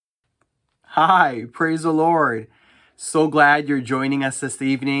Hi, praise the Lord. So glad you're joining us this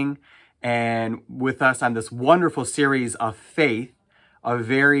evening and with us on this wonderful series of faith, a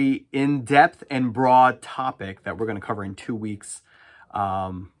very in-depth and broad topic that we're going to cover in 2 weeks,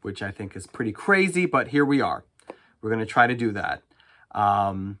 which I think is pretty crazy, but here we are. We're going to try to do that.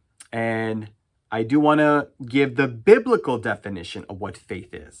 And I do want to give the biblical definition of what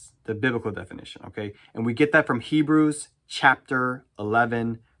faith is, the biblical definition, okay? And we get that from Hebrews chapter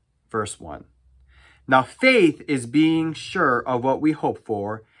 11, verse 1. Now, faith is being sure of what we hope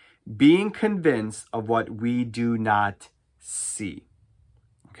for, being convinced of what we do not see.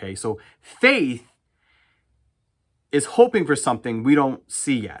 Okay, so faith is hoping for something we don't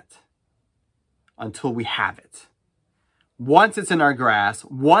see yet until we have it. Once it's in our grasp,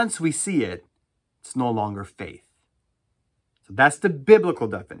 once we see it, it's no longer faith. So that's the biblical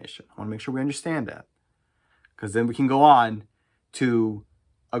definition. I want to make sure we understand that, because then we can go on to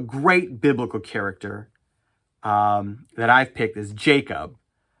a great biblical character that I've picked is Jacob,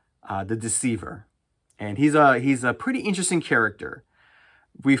 the deceiver. And he's a pretty interesting character.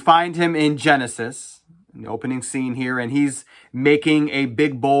 We find him in Genesis, in the opening scene here, and he's making a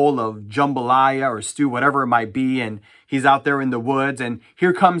big bowl of jambalaya or stew, whatever it might be, and he's out there in the woods, and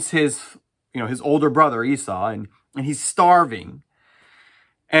here comes his older brother Esau, and he's starving.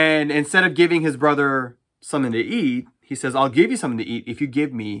 And instead of giving his brother something to eat, he says, I'll give you something to eat if you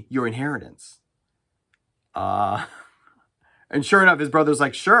give me your inheritance. And sure enough, his brother's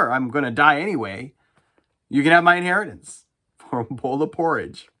like, sure, I'm going to die anyway. You can have my inheritance for a bowl of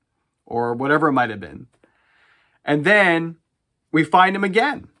porridge or whatever it might have been. And then we find him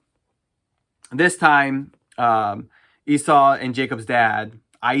again. This time, Esau and Jacob's dad,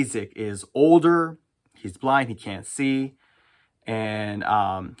 Isaac, is older. He's blind. He can't see. And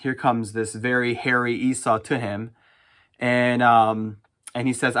here comes this very hairy Esau to him. And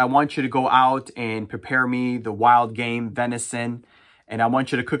he says, I want you to go out and prepare me the wild game, venison. And I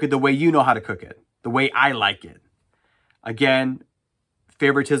want you to cook it the way you know how to cook it, the way I like it. Again,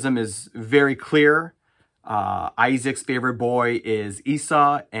 favoritism is very clear. Isaac's favorite boy is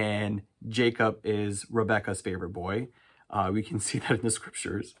Esau, and Jacob is Rebekah's favorite boy. We can see that in the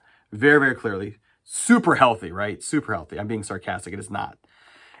scriptures very, very clearly. Super healthy, right? Super healthy. I'm being sarcastic. It is not.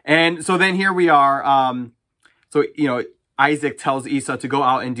 And so then here we are. Isaac tells Esau to go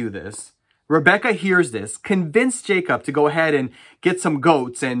out and do this. Rebekah hears this, convinced Jacob to go ahead and get some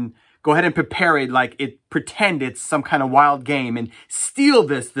goats and go ahead and prepare it pretend it's some kind of wild game and steal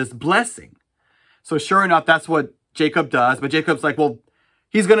this blessing. So sure enough, that's what Jacob does. But Jacob's like, well,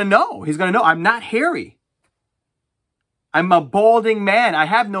 he's going to know. He's going to know I'm not hairy. I'm a balding man. I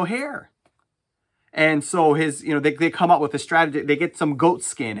have no hair. And so they come up with a strategy. They get some goat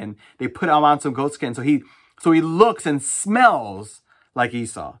skin and they put him on some goat skin. So he looks and smells like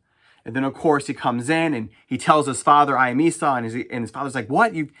Esau. And then, of course, he comes in and he tells his father, I am Esau. And his father's like,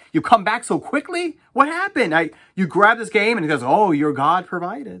 what? You come back so quickly? What happened? You grabbed this game? And he goes, oh, your God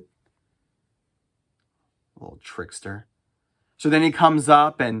provided. Little trickster. So then he comes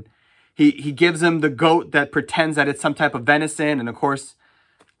up and he gives him the goat that pretends that it's some type of venison. And, of course,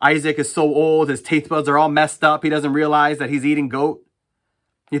 Isaac is so old, his taste buds are all messed up. He doesn't realize that he's eating goat.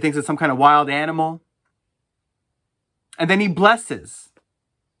 He thinks it's some kind of wild animal. And then he blesses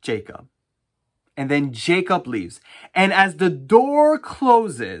Jacob. And then Jacob leaves. And as the door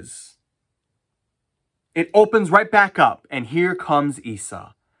closes, it opens right back up. And here comes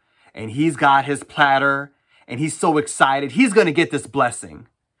Esau. And he's got his platter. And he's so excited. He's going to get this blessing.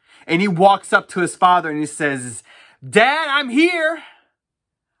 And he walks up to his father and he says, Dad, I'm here.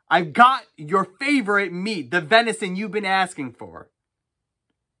 I've got your favorite meat, the venison you've been asking for.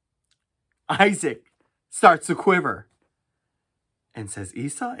 Isaac starts to quiver and says,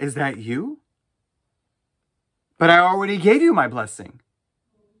 Esau, is that you? But I already gave you my blessing.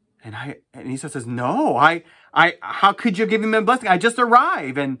 And Esau says, no, how could you give him a blessing? I just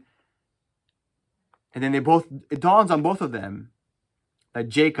arrived. And then it dawns on both of them that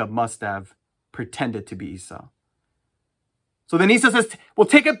Jacob must have pretended to be Esau. So then Esau says, well,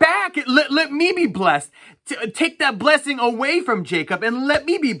 take it back. Let me be blessed. Take that blessing away from Jacob and let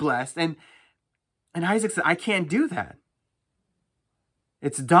me be blessed. And Isaac said, I can't do that.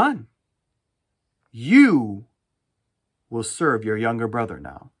 It's done. You will serve your younger brother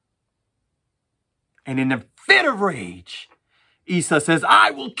now. And in a fit of rage, Esau says, I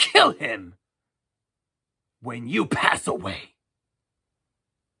will kill him when you pass away.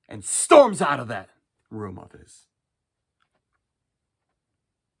 And storms out of that room of his.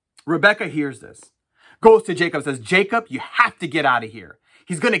 Rebekah hears this, goes to Jacob, says, Jacob, you have to get out of here.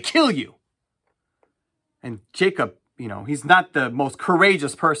 He's going to kill you. And Jacob, he's not the most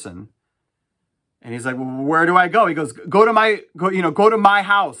courageous person. And he's like, well, where do I go? He goes, go to my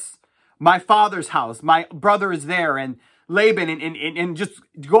house, my father's house. My brother is there, and Laban, and just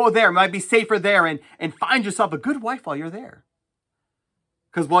go there. It might be safer there, and find yourself a good wife while you're there.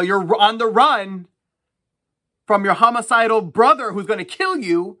 Because while you're on the run from your homicidal brother who's going to kill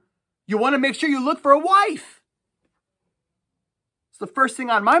you, you want to make sure you look for a wife. It's the first thing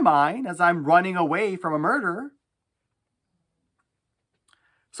on my mind as I'm running away from a murderer.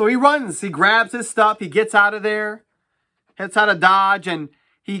 So he runs, he grabs his stuff, he gets out of there, heads out of Dodge, and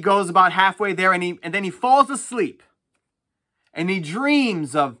he goes about halfway there, and then he falls asleep. And he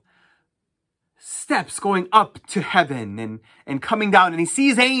dreams of steps going up to heaven and coming down, and he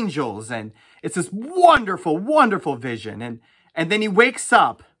sees angels, and it's this wonderful, wonderful vision. And then he wakes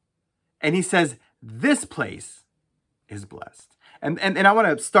up and he says, this place is blessed. And I want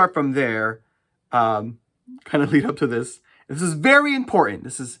to start from there, kind of lead up to this. This is very important.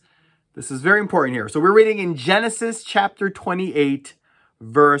 This is very important here. So we're reading in Genesis chapter 28,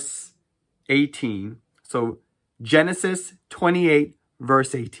 verse 18. So Genesis 28,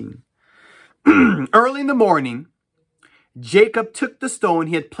 verse 18. Early in the morning, Jacob took the stone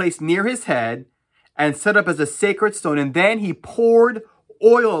he had placed near his head and set up as a sacred stone. And then he poured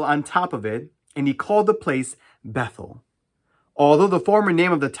oil on top of it, and he called the place Bethel, although the former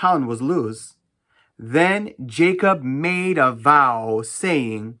name of the town was Luz. Then Jacob made a vow,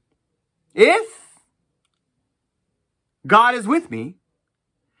 saying, if God is with me,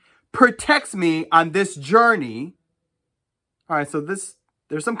 protects me on this journey. All right, so there's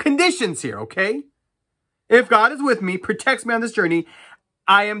some conditions here, okay? If God is with me, protects me on this journey,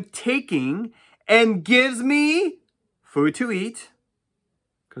 I am taking and gives me food to eat,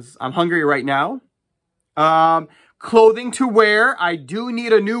 because I'm hungry right now. Clothing to wear. I do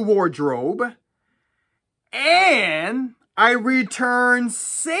need a new wardrobe. And I return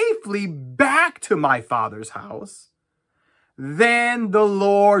safely back to my father's house. Then the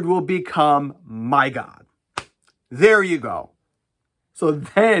Lord will become my God. There you go. So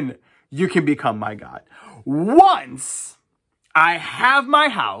then you can become my God. Once I have my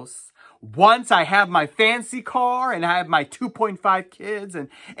house, once I have my fancy car, and I have my 2.5 kids, and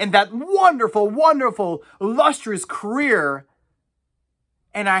that wonderful, wonderful, illustrious career,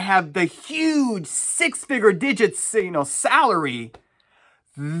 and I have the huge 6-figure digits, salary,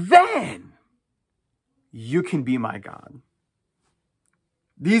 then you can be my God.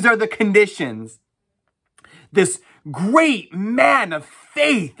 These are the conditions. This great man of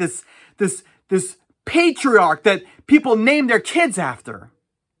faith, this patriarch that people name their kids after.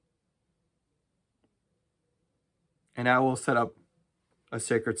 And I will set up a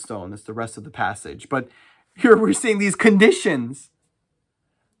sacred stone. That's the rest of the passage. But here we're seeing these conditions.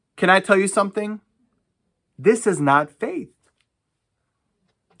 Can I tell you something? This is not faith.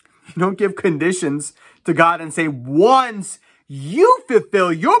 You don't give conditions to God and say, once you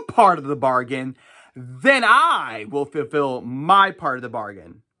fulfill your part of the bargain, then I will fulfill my part of the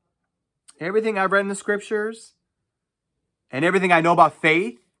bargain. Everything I've read in the scriptures and everything I know about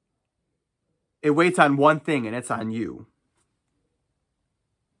faith, it waits on one thing, and it's on you.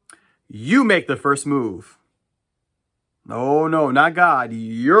 You make the first move. No, not God.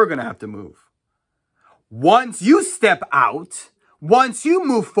 You're going to have to move. Once you step out, once you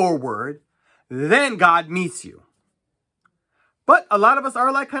move forward, then God meets you. But a lot of us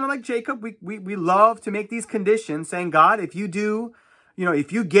are kind of like Jacob. We love to make these conditions, saying, God, if you do,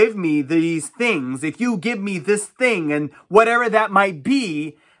 if you give me these things, if you give me this thing and whatever that might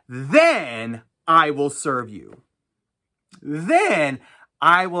be, then I will serve you. Then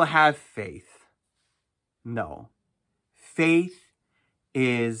I will have faith. No. Faith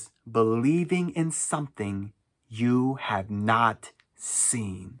is believing in something you have not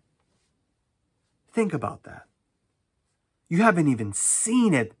seen. Think about that. You haven't even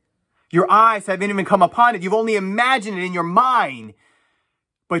seen it. Your eyes haven't even come upon it. You've only imagined it in your mind.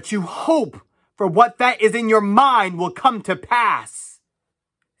 But you hope for what that is in your mind will come to pass.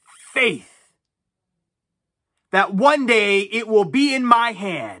 Faith. That one day it will be in my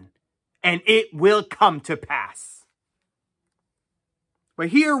hand and it will come to pass. But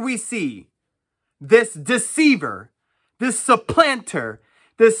here we see this deceiver, this supplanter,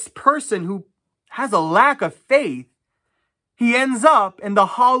 this person who has a lack of faith. He ends up in the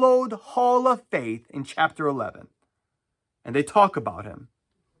hallowed hall of faith in chapter 11. And they talk about him.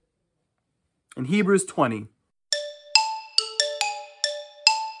 In Hebrews 20.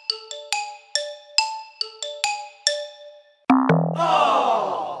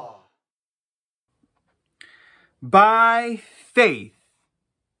 Oh! By faith,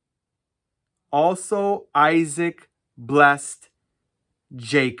 also Isaac blessed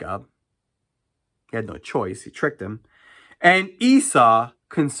Jacob He had no choice. He tricked him. And Esau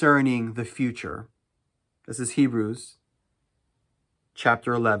concerning the future. This is Hebrews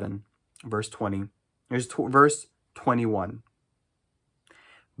chapter 11, verse 20. Here's verse 21.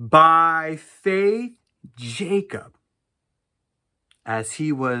 By faith, Jacob, as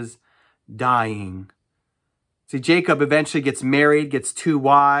he was dying. See, Jacob eventually gets married, gets 2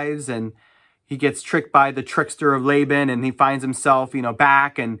 wives, and he gets tricked by the trickster of Laban, and he finds himself,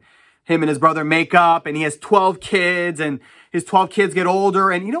 back, and him and his brother make up, and he has 12 kids, and his 12 kids get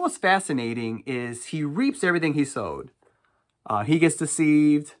older. And you know what's fascinating is he reaps everything he sowed. He gets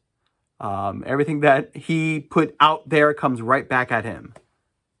deceived. Everything that he put out there comes right back at him,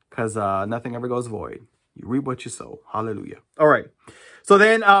 because nothing ever goes void. You reap what you sow. Hallelujah. All right. So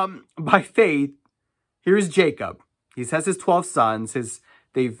then by faith, here's Jacob. He has his 12 sons.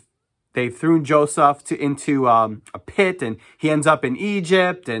 They've thrown Joseph into a pit, and he ends up in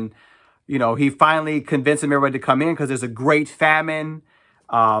Egypt. And, he finally convinced everybody to come in because there's a great famine.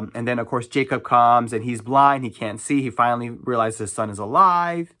 And then, of course, Jacob comes, and he's blind. He can't see. He finally realizes his son is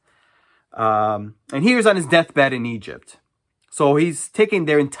alive. And here's on his deathbed in Egypt. So he's taking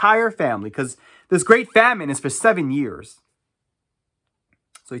their entire family, because this great famine is for 7 years.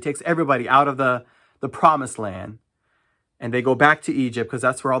 So he takes everybody out of the promised land, and they go back to Egypt, because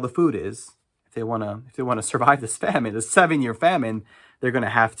that's where all the food is. If they want to survive this famine, this 7-year famine, they're going to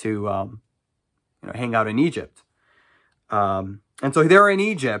have to hang out in Egypt. And so they're in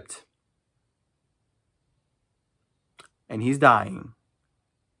Egypt, and he's dying.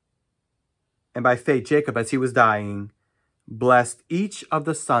 And by faith, Jacob, as he was dying, blessed each of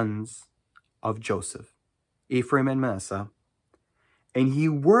the sons of Joseph, Ephraim and Manasseh, and he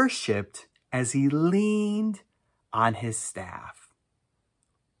worshipped as he leaned on his staff.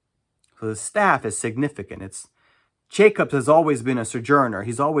 So the staff is significant. Jacob has always been a sojourner.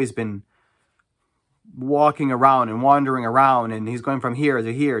 He's always been walking around and wandering around, and he's going from here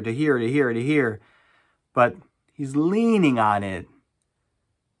to here to here to here to here. But he's leaning on it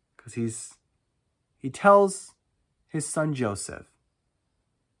because he tells his son Joseph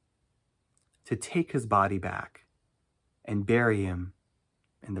to take his body back and bury him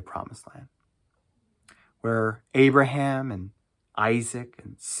in the promised land, where Abraham and Isaac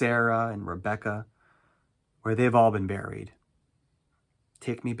and Sarah and Rebekah, where they've all been buried.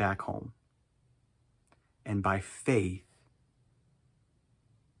 Take me back home. And by faith,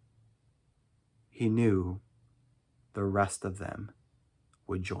 he knew the rest of them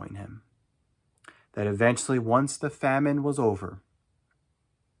would join him. That eventually, once the famine was over,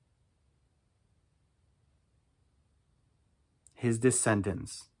 his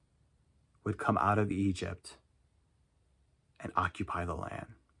descendants would come out of Egypt and occupy the land.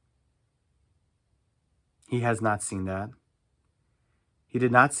 He has not seen that. He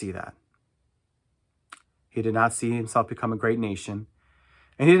did not see that. He did not see himself become a great nation.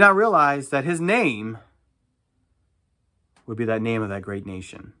 And he did not realize that his name would be that name of that great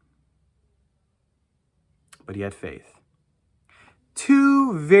nation. But he had faith.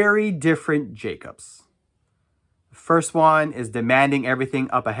 2 very different Jacobs. The first one is demanding everything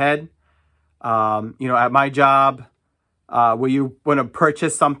up ahead. At my job, where you want to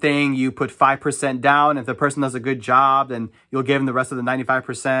purchase something, you put 5% down. If the person does a good job, then you'll give them the rest of the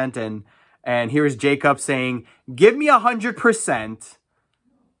 95%. And here's Jacob saying, give me 100%.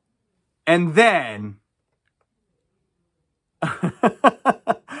 And then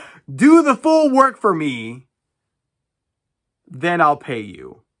do the full work for me. Then I'll pay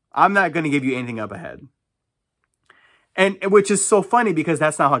you. I'm not going to give you anything up ahead. And which is so funny, because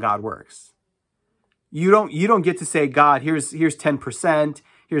that's not how God works. You don't get to say, God, here's 10%,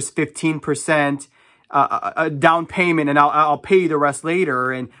 here's 15%, a down payment, and I'll pay you the rest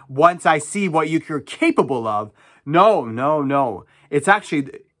later. And once I see what you're capable of, no. It's actually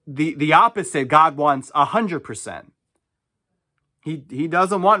the opposite. God wants 100%. He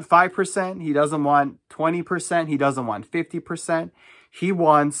doesn't want 5%. He doesn't want 20%. He doesn't want 50%. He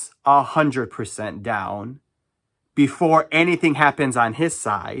wants 100% down before anything happens on his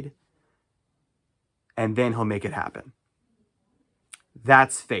side. And then he'll make it happen.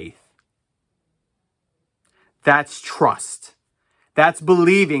 That's faith. That's trust. That's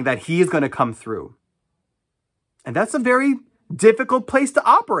believing that he is going to come through. And that's a very difficult place to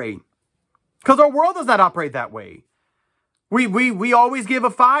operate, because our world does not operate that way. We always give a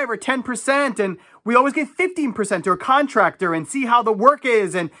 5 or 10%, and we always give 15% to a contractor and see how the work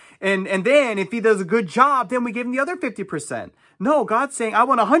is. And then if he does a good job, then we give him the other 50%. No, God's saying, I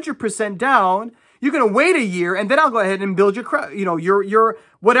want 100% down. You're going to wait a year, and then I'll go ahead and build your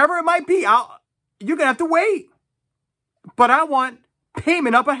whatever it might be. You're going to have to wait. But I want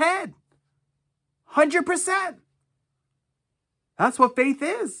payment up ahead. 100%. That's what faith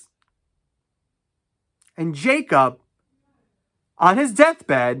is. And Jacob, on his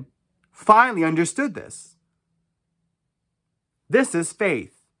deathbed, finally understood this. This is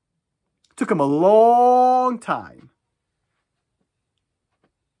faith. It took him a long time,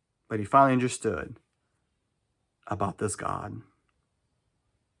 but he finally understood about this God.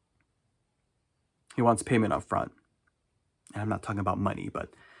 He wants payment up front. And I'm not talking about money, but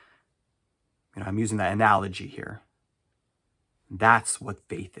I'm using that analogy here. That's what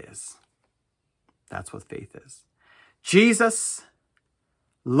faith is. That's what faith is. Jesus,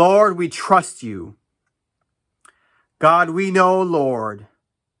 Lord, we trust you. God, we know, Lord,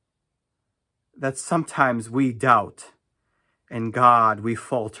 that sometimes we doubt, and God, we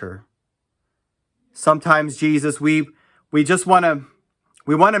falter. Sometimes, Jesus, we just want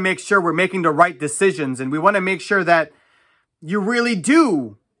to make sure we're making the right decisions, and we want to make sure that you really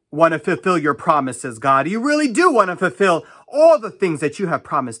do want to fulfill your promises, God. You really do want to fulfill all the things that you have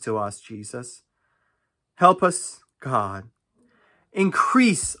promised to us, Jesus. Help us, God.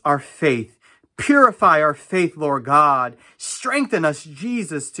 Increase our faith. Purify our faith, Lord God. Strengthen us,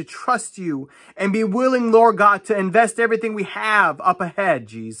 Jesus, to trust you and be willing, Lord God, to invest everything we have up ahead,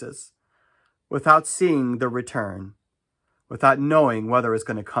 Jesus, without seeing the return, without knowing whether it's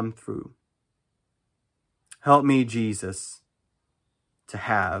going to come through. Help me, Jesus, to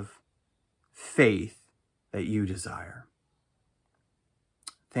have faith that you desire.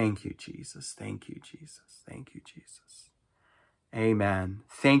 Thank you, Jesus. Thank you, Jesus. Thank you, Jesus. Amen.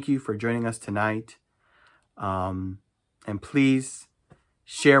 Thank you for joining us tonight. And please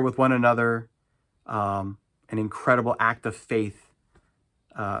share with one another an incredible act of faith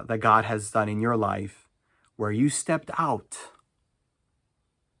that God has done in your life where you stepped out.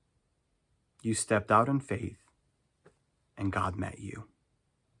 You stepped out in faith and God met you.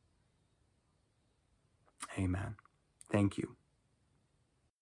 Amen. Thank you.